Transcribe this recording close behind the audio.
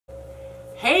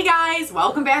Hey guys,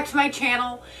 welcome back to my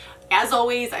channel. As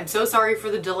always, I'm so sorry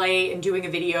for the delay in doing a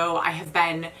video. I have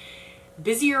been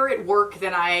busier at work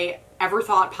than I ever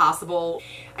thought possible.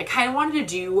 I kind of wanted to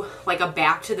do like a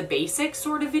back to the basics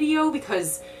sort of video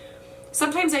because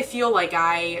sometimes I feel like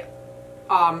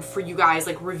for you guys,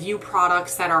 like review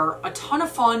products that are a ton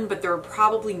of fun, but they're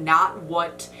probably not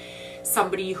what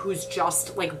somebody who's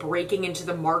just like breaking into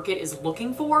the market is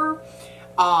looking for.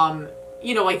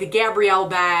 You know, like the Gabrielle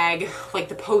bag, like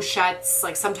the pochettes,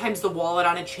 like sometimes the wallet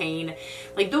on a chain,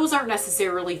 like those aren't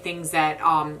necessarily things that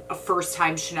a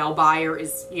first-time Chanel buyer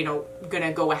is, you know,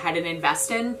 gonna go ahead and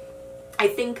invest in. I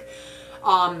think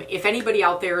if anybody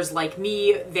out there is like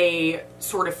me, they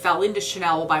sort of fell into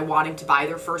Chanel by wanting to buy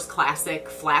their first classic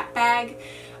flap bag.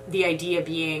 The idea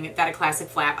being that a classic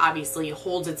flap obviously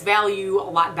holds its value a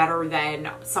lot better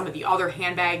than some of the other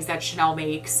handbags that Chanel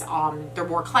makes. They're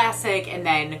more classic, and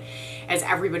then as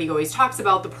everybody always talks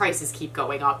about, the prices keep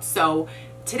going up. So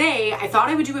today I thought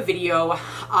I would do a video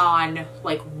on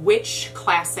like which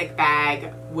classic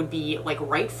bag would be like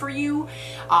right for you.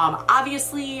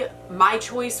 Obviously my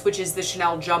choice, which is the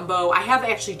Chanel Jumbo. I have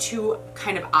actually two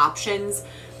kind of options.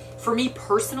 For me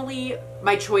personally,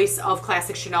 my choice of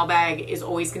classic Chanel bag is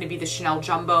always going to be the Chanel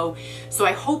Jumbo. So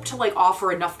I hope to like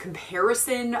offer enough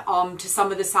comparison to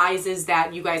some of the sizes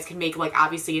that you guys can make like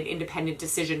obviously an independent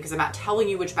decision, because I'm not telling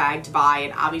you which bag to buy,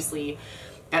 and obviously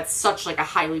that's such like a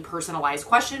highly personalized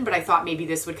question, but I thought maybe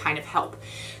this would kind of help.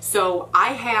 So I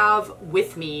have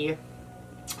with me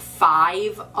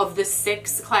 5 of the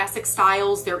 6 classic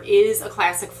styles. There is a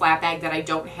classic flap bag that I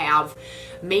don't have,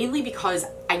 mainly because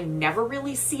I never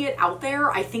really see it out there.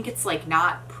 I think it's like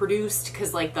not produced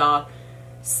because like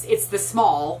it's the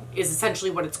small is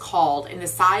essentially what it's called, and the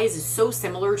size is so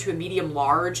similar to a medium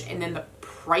large, and then the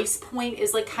price point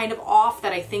is like kind of off,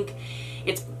 that I think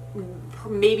it's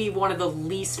maybe one of the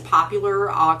least popular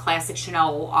classic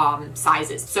Chanel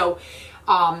sizes. So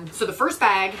the first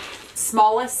bag,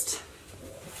 smallest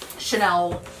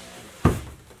Chanel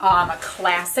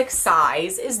classic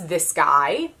size, is this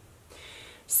guy.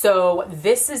 So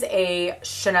this is a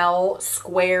Chanel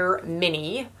Square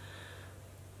Mini,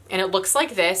 and it looks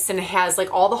like this, and it has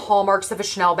like all the hallmarks of a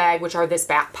Chanel bag, which are this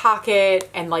back pocket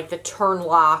and like the turn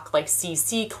lock like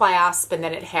CC clasp, and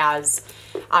then it has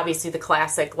obviously the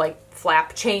classic like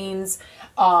flap chains.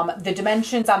 The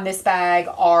dimensions on this bag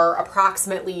are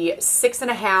approximately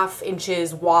 6.5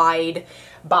 inches wide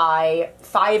by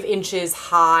 5 inches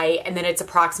high, and then it's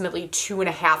approximately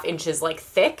 2.5 inches like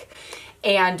thick.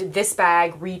 And this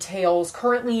bag retails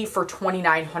currently for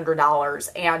 $2,900,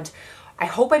 and I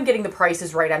hope I'm getting the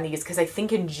prices right on these because I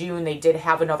think in June they did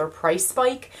have another price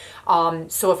spike.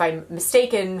 So if I'm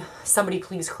mistaken, somebody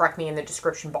please correct me in the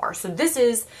description bar. So this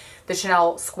is the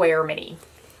Chanel Square Mini.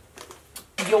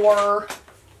 Your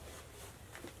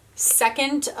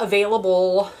second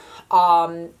available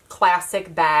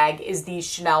classic bag is the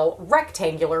Chanel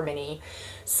Rectangular Mini.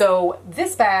 So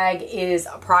this bag is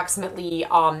approximately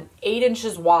 8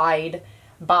 inches wide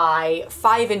by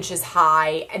 5 inches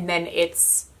high, and then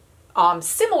it's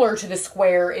similar to the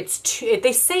Square.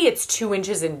 They say it's 2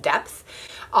 inches in depth.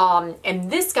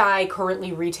 And this guy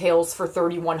currently retails for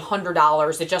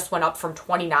 $3,100. It just went up from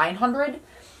 $2,900.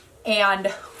 And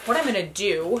what I'm going to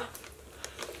do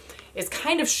is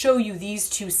kind of show you these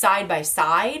two side by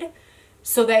side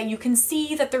so that you can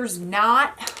see that there's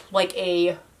not like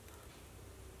a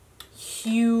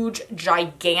huge,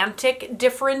 gigantic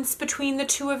difference between the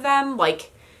two of them.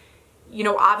 Like, you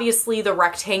know, obviously the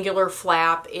rectangular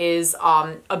flap is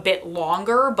a bit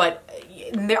longer, but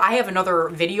I have another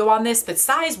video on this, but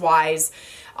size-wise,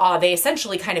 they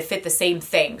essentially kind of fit the same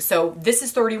thing. So this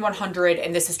is $3,100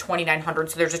 and this is $2,900,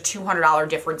 so there's a $200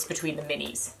 difference between the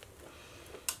minis.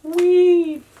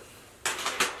 Whee!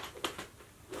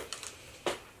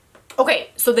 Okay,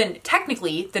 so then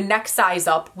technically the next size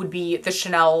up would be the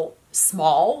Chanel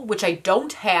Small, which I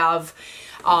don't have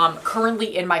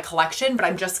currently in my collection, but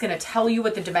I'm just going to tell you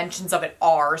what the dimensions of it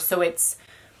are. So it's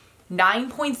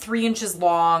 9.3 inches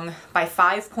long by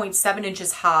 5.7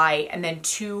 inches high, and then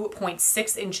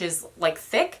 2.6 inches like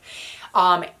thick.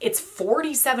 It's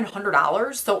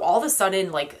 $4,700. So all of a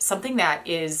sudden, like something that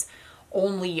is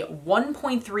only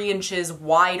 1.3 inches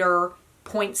wider,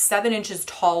 0.7 inches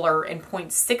taller, and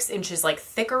 0.6 inches like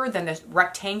thicker than the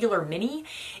rectangular mini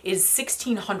is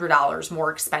 $1,600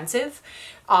 more expensive.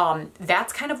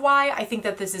 That's kind of why I think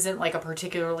that this isn't like a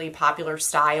particularly popular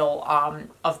style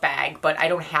of bag, but I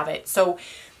don't have it. So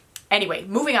anyway,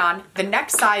 moving on, the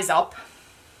next size up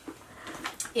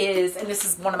is, and this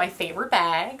is one of my favorite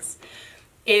bags,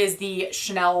 is the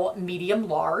Chanel Medium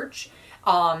Large.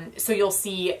 So you'll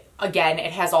see, again,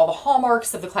 it has all the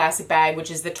hallmarks of the classic bag,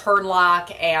 which is the turn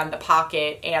lock and the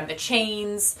pocket and the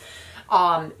chains.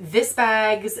 This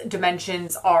bag's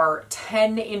dimensions are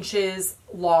 10 inches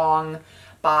long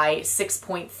by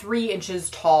 6.3 inches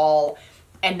tall,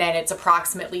 and then it's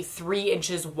approximately 3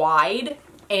 inches wide.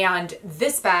 And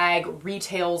this bag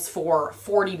retails for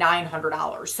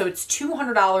 $4,900. So it's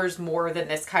 $200 more than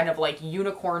this kind of like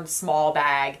unicorn small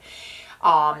bag.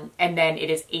 And then it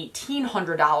is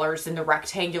 $1,800 in the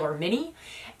rectangular mini.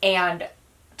 And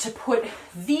to put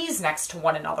these next to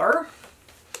one another,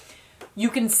 you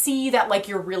can see that like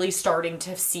you're really starting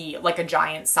to see like a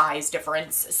giant size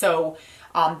difference. So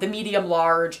the medium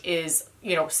large is,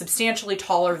 you know, substantially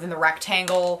taller than the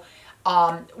rectangle.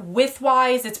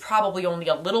 Width-wise, it's probably only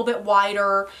a little bit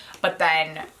wider, but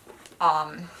then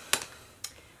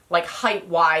like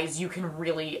height-wise, you can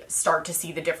really start to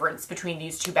see the difference between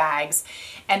these two bags.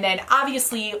 And then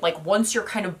obviously, like once you're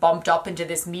kind of bumped up into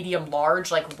this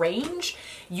medium-large like range,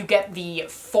 you get the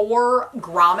 4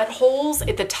 grommet holes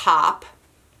at the top,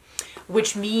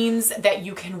 which means that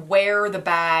you can wear the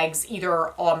bags either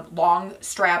on long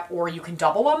strap or you can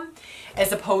double them,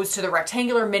 as opposed to the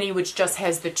rectangular mini, which just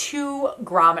has the 2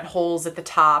 grommet holes at the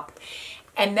top.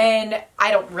 And then I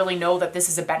don't really know that this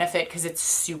is a benefit because it's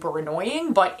super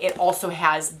annoying, but it also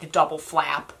has the double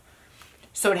flap.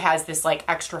 So it has this like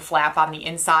extra flap on the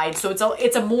inside. So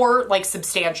it's a more like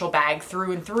substantial bag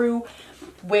through and through.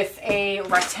 With a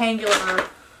rectangular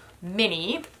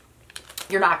mini,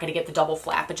 you're not going to get the double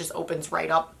flap. It just opens right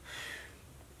up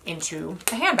into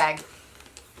the handbag.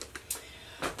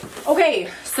 Okay,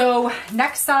 so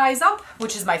next size up,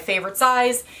 which is my favorite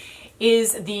size,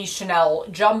 is the Chanel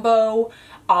Jumbo.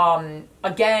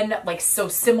 Again, like so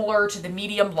similar to the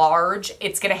medium large,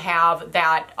 it's going to have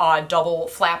that double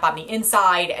flap on the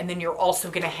inside, and then you're also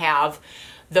going to have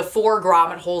the 4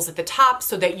 grommet holes at the top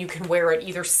so that you can wear it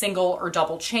either single or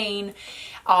double chain.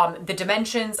 The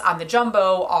dimensions on the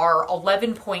Jumbo are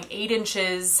 11.8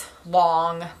 inches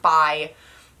long by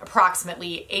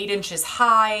approximately 8 inches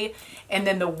high, and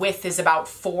then the width is about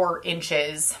 4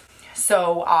 inches.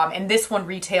 So, and this one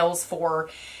retails for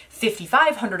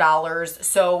 $5,500.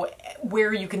 So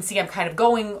where you can see I'm kind of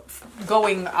going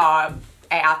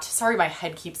at, sorry, my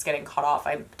head keeps getting cut off.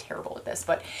 I'm terrible at this,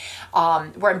 but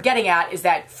where I'm getting at is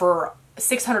that for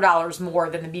 $600 more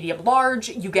than the medium large,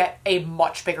 you get a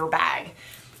much bigger bag.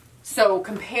 So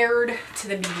compared to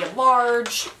the medium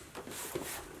large,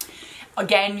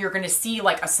 again, you're going to see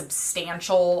like a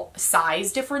substantial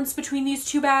size difference between these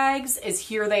two bags, as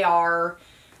here they are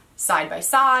side by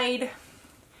side.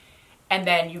 And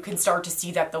then you can start to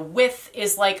see that the width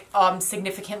is like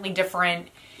significantly different.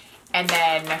 And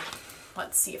then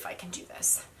let's see if I can do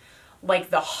this. Like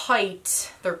the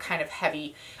height, they're kind of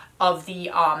heavy, of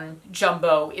the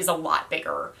Jumbo is a lot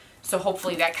bigger. So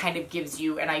hopefully that kind of gives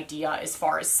you an idea as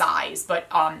far as size. But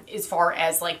as far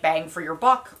as like bang for your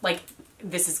buck, like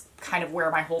this is kind of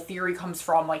where my whole theory comes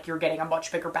from. Like you're getting a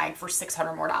much bigger bag for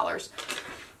 $600 more.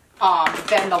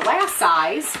 Then the last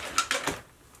size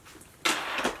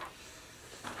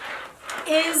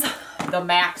is the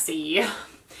maxi.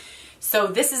 So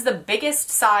this is the biggest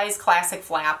size classic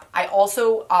flap. I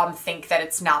also think that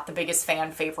it's not the biggest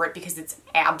fan favorite because it's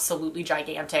absolutely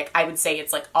gigantic. I would say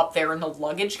it's like up there in the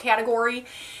luggage category.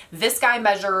 This guy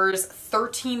measures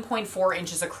 13.4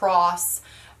 inches across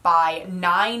by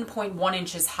 9.1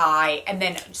 inches high, and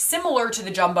then similar to the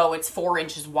Jumbo, it's 4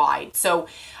 inches wide. So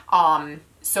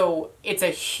so it's a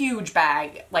huge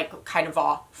bag, like kind of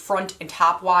a front and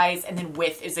top wise, and then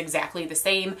width is exactly the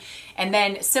same. And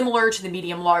then similar to the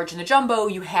medium large and the Jumbo,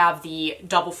 you have the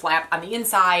double flap on the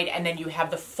inside, and then you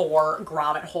have the 4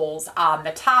 grommet holes on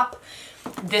the top.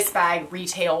 This bag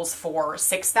retails for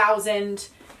 $6,000,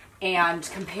 and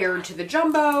compared to the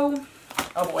Jumbo,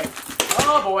 oh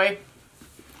boy.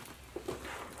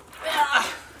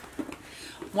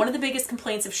 One of the biggest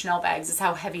complaints of Chanel bags is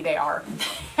how heavy they are.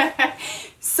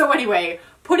 So anyway,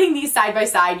 putting these side by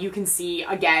side, you can see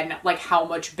again, like how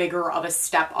much bigger of a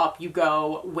step up you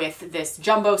go with this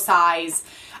Jumbo size.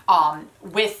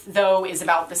 Width though is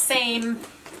about the same.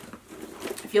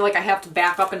 I feel like I have to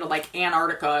back up into like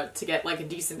Antarctica to get like a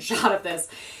decent shot of this.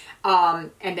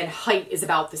 And then height is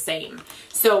about the same.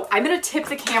 So I'm going to tip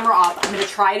the camera up. I'm going to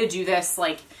try to do this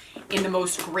like in the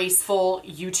most graceful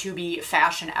YouTube-y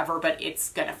fashion ever, but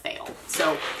it's gonna fail.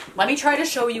 So let me try to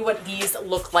show you what these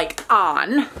look like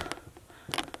on.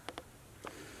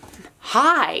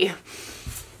 Hi.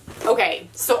 Okay,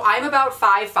 so I'm about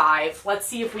 5'5". Let's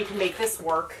see if we can make this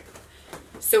work.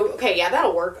 So, okay, yeah,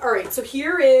 that'll work. All right, so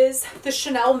here is the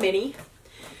Chanel Mini.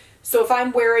 So if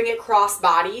I'm wearing it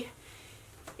crossbody,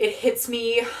 It hits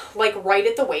me like right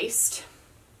at the waist.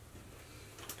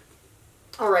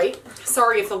 All right,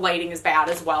 sorry if the lighting is bad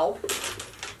as well.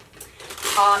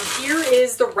 Here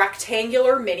is the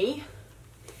rectangular mini.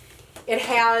 It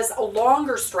has a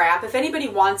longer strap. If anybody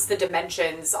wants the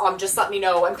dimensions, just let me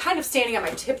know. I'm kind of standing on my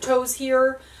tiptoes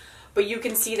here, but you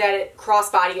can see that it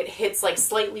crossbody, it hits like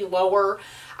slightly lower.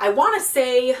 I want to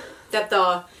say that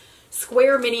the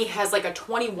square mini has like a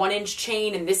 21-inch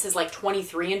chain and this is like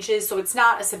 23 inches, so it's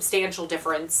not a substantial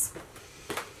difference.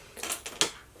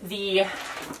 The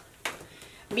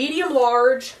medium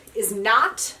large is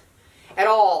not at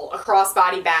all a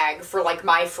crossbody bag for like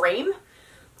my frame.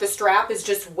 The strap is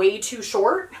just way too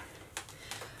short.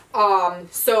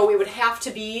 So it would have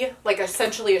to be like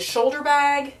essentially a shoulder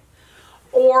bag,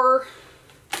 or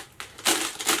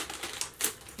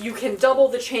you can double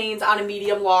the chains on a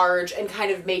medium large and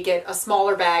kind of make it a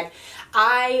smaller bag.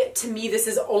 To me, this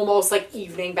is almost like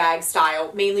evening bag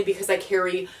style, mainly because I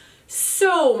carry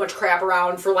so much crap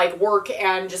around for like work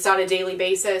and just on a daily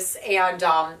basis, and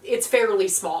it's fairly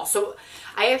small. So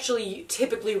I actually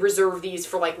typically reserve these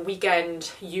for like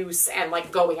weekend use and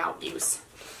like going out use.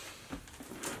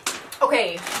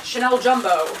 Okay, Chanel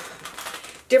Jumbo,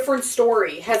 different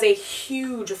story, has a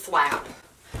huge flap.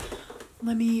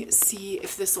 Let me see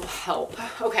if this will help.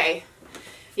 Okay,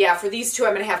 yeah, for these two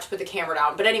I'm gonna have to put the camera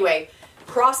down. But anyway,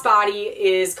 crossbody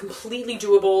is completely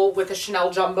doable with a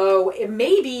Chanel Jumbo. It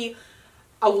may be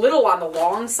a little on the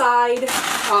long side.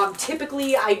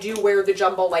 Typically I do wear the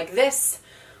Jumbo like this,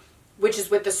 which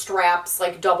is with the straps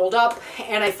like doubled up,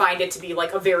 and I find it to be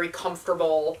like a very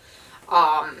comfortable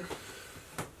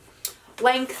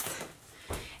length.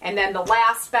 And then the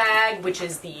last bag, which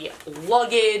is the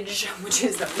luggage, which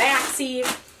is the maxi,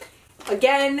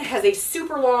 again has a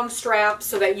super long strap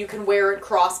so that you can wear it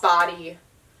crossbody,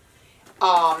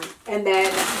 and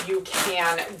then you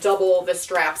can double the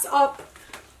straps up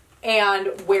and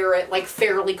wear it like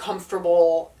fairly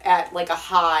comfortable at like a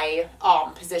high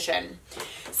position.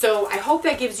 So I hope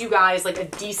that gives you guys like a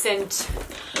decent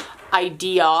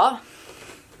idea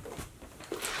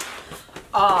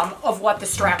of what the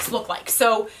straps look like.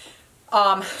 So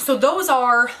those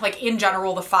are like in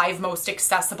general the 5 most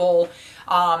accessible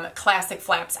classic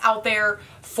flaps out there.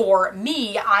 For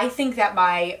me, I think that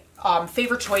my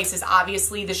favorite choice is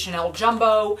obviously the Chanel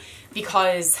Jumbo,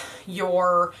 because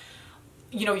you're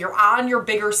on your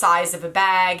bigger size of a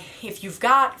bag. If you've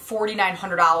got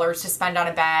 $4,900 to spend on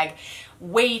a bag,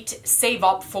 save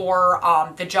up for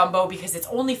the Jumbo, because it's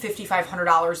only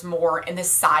 $5,500 more, and the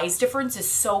size difference is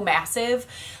so massive.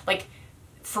 Like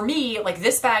for me, like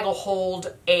this bag will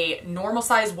hold a normal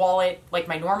size wallet, like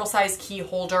my normal size key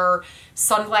holder,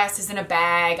 sunglasses in a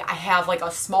bag. I have like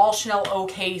a small Chanel O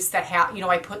case that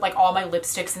I put like all my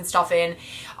lipsticks and stuff in,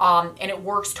 and it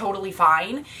works totally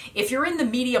fine. If you're in the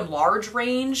medium large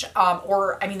range,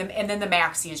 and then the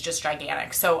maxi is just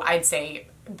gigantic. So I'd say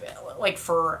like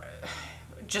for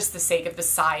just the sake of the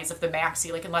size of the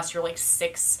maxi, like unless you're like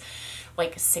 6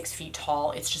 feet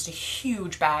tall, it's just a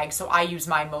huge bag. So I use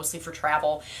mine mostly for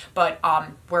travel. But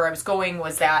where I was going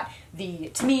was that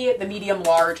to me, the medium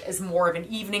large is more of an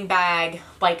evening bag.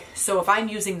 Like, so if I'm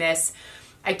using this,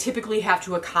 I typically have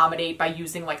to accommodate by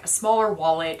using like a smaller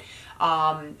wallet.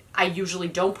 I usually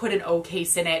don't put an O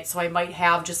case in it, so I might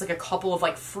have just like a couple of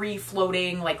like free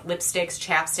floating like lipsticks,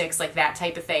 chapsticks, like that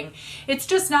type of thing. It's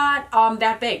just not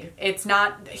that big. It's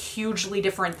not hugely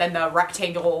different than the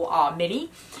rectangle mini.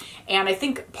 And I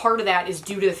think part of that is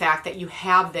due to the fact that you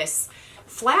have this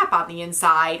flap on the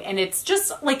inside, and it's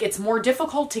just like it's more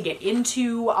difficult to get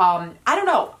into. I don't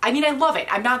know. I mean, I love it.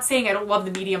 I'm not saying I don't love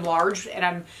the medium large, and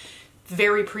I'm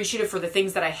very appreciative for the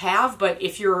things that I have, but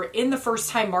if you're in the first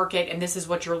time market and this is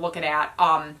what you're looking at,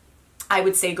 I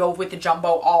would say go with the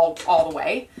Jumbo all the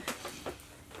way.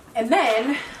 And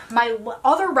then my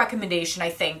other recommendation, I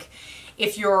think,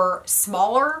 if you're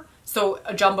smaller, so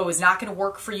a Jumbo is not going to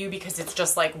work for you because it's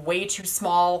just like way too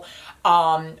small,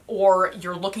 or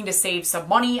you're looking to save some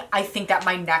money, I think that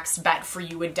my next bet for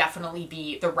you would definitely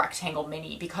be the rectangle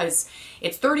mini, because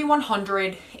it's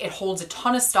 $3,100, it holds a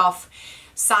ton of stuff.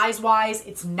 Size-wise,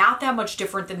 it's not that much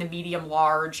different than the medium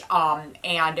large,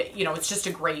 and it's just a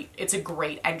great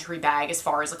entry bag as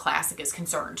far as a classic is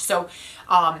concerned. So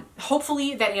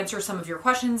hopefully that answers some of your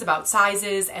questions about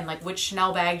sizes and like which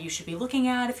Chanel bag you should be looking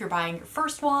at if you're buying your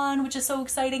first one, which is so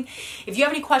exciting. If you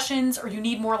have any questions or you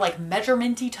need more like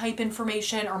measurement-y type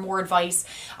information or more advice,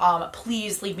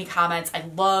 please leave me comments. I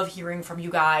love hearing from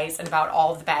you guys and about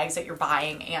all of the bags that you're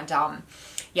buying, and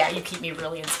yeah, you keep me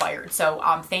really inspired. So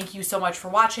thank you so much for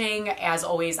watching. As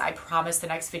always, I promise the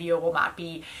next video will not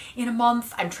be in a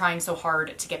month. I'm trying so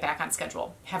hard to get back on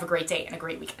schedule. Have a great day and a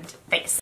great weekend. Thanks.